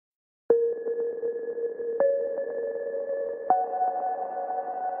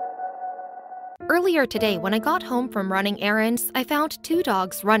Earlier today, when I got home from running errands, I found two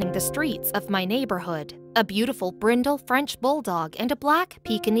dogs running the streets of my neighborhood, a beautiful brindle French bulldog and a black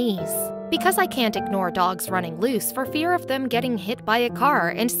Pekingese. Because I can't ignore dogs running loose for fear of them getting hit by a car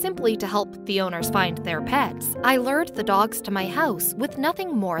and simply to help the owners find their pets, I lured the dogs to my house with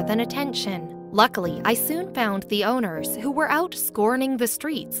nothing more than attention. Luckily, I soon found the owners, who were out scorning the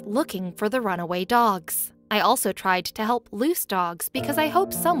streets looking for the runaway dogs. I also tried to help loose dogs because I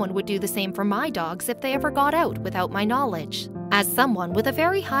hoped someone would do the same for my dogs if they ever got out without my knowledge. As someone with a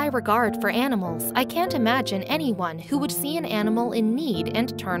very high regard for animals, I can't imagine anyone who would see an animal in need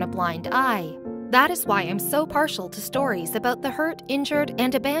and turn a blind eye. That is why I'm so partial to stories about the hurt, injured,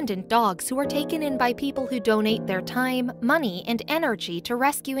 and abandoned dogs who are taken in by people who donate their time, money, and energy to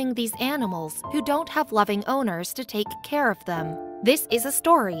rescuing these animals who don't have loving owners to take care of them. This is a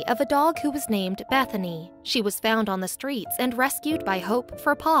story of a dog who was named Bethany. She was found on the streets and rescued by Hope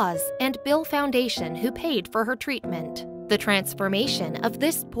for Paws and Bill Foundation, who paid for her treatment. The transformation of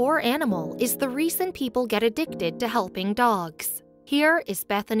this poor animal is the reason people get addicted to helping dogs. Here is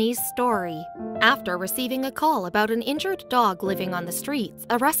Bethany's story. After receiving a call about an injured dog living on the streets,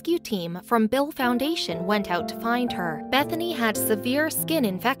 a rescue team from Bill Foundation went out to find her. Bethany had severe skin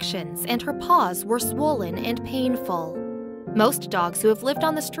infections and her paws were swollen and painful. Most dogs who have lived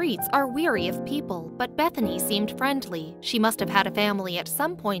on the streets are weary of people, but Bethany seemed friendly. She must have had a family at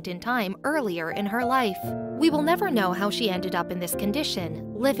some point in time earlier in her life. We will never know how she ended up in this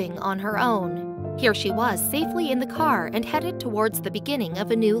condition, living on her own. Here she was, safely in the car and headed towards the beginning of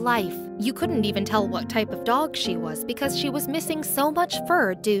a new life. You couldn't even tell what type of dog she was because she was missing so much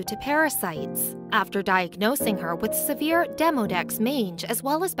fur due to parasites. After diagnosing her with severe Demodex mange as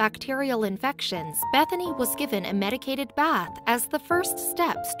well as bacterial infections, Bethany was given a medicated bath as the first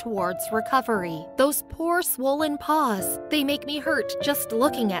steps towards recovery. Those poor swollen paws, they make me hurt just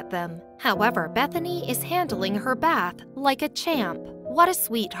looking at them. However, Bethany is handling her bath like a champ. What a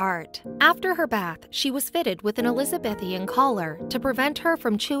sweetheart. After her bath, she was fitted with an Elizabethan collar to prevent her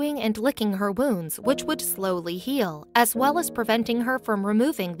from chewing and licking her wounds, which would slowly heal, as well as preventing her from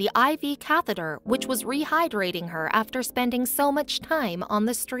removing the IV catheter, which was rehydrating her after spending so much time on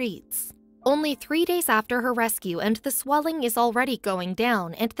the streets. Only 3 days after her rescue, and the swelling is already going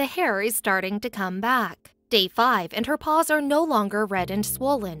down and the hair is starting to come back. Day 5, and her paws are no longer red and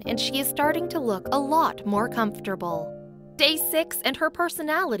swollen, and she is starting to look a lot more comfortable. Day 6, and her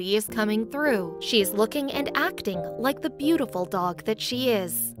personality is coming through. She is looking and acting like the beautiful dog that she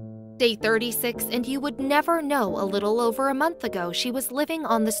is. Day 36, and you would never know, a little over a month ago she was living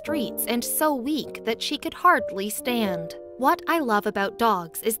on the streets and so weak that she could hardly stand. What I love about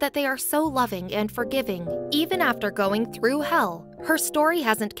dogs is that they are so loving and forgiving. Even after going through hell, her story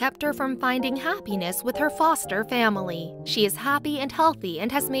hasn't kept her from finding happiness with her foster family. She is happy and healthy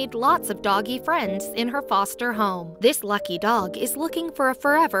and has made lots of doggy friends in her foster home. This lucky dog is looking for a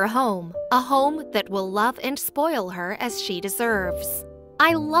forever home, a home that will love and spoil her as she deserves.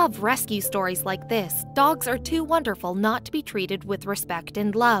 I love rescue stories like this. Dogs are too wonderful not to be treated with respect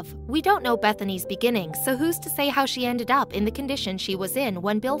and love. We don't know Bethany's beginnings, so who's to say how she ended up in the condition she was in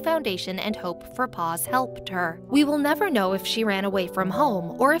when Bill Foundation and Hope for Paws helped her. We will never know if she ran away from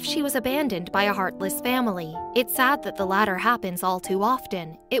home or if she was abandoned by a heartless family. It's sad that the latter happens all too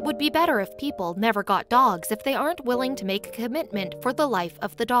often. It would be better if people never got dogs if they aren't willing to make a commitment for the life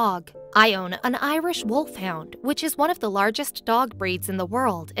of the dog. I own an Irish Wolfhound, which is one of the largest dog breeds in the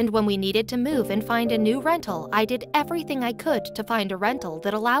world, and when we needed to move and find a new rental, I did everything I could to find a rental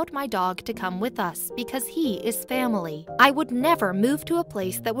that allowed my dog to come with us because he is family. I would never move to a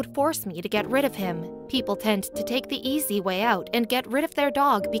place that would force me to get rid of him. People tend to take the easy way out and get rid of their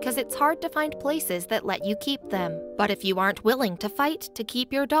dog because it's hard to find places that let you keep them. But if you aren't willing to fight to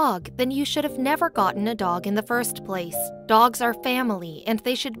keep your dog, then you should have never gotten a dog in the first place. Dogs are family, and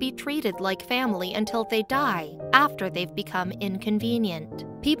they should be treated like family until they die, after they've become inconvenient.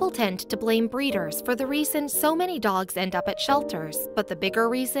 People tend to blame breeders for the reason so many dogs end up at shelters, but the bigger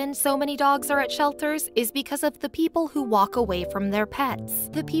reason so many dogs are at shelters is because of the people who walk away from their pets.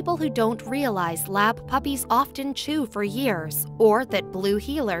 The people who don't realize lab puppies often chew for years, or that blue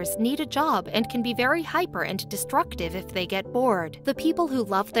heelers need a job and can be very hyper and destructive if they get bored. The people who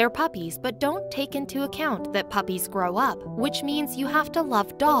love their puppies but don't take into account that puppies grow up, which means you have to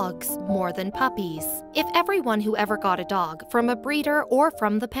love dogs more than puppies. If everyone who ever got a dog, from a breeder or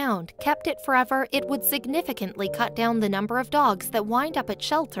from the pound, kept it forever, it would significantly cut down the number of dogs that wind up at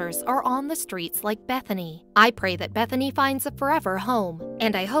shelters or on the streets like Bethany. I pray that Bethany finds a forever home,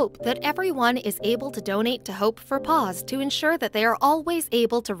 and I hope that everyone is able to donate to Hope for Paws to ensure that they are always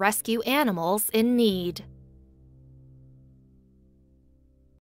able to rescue animals in need.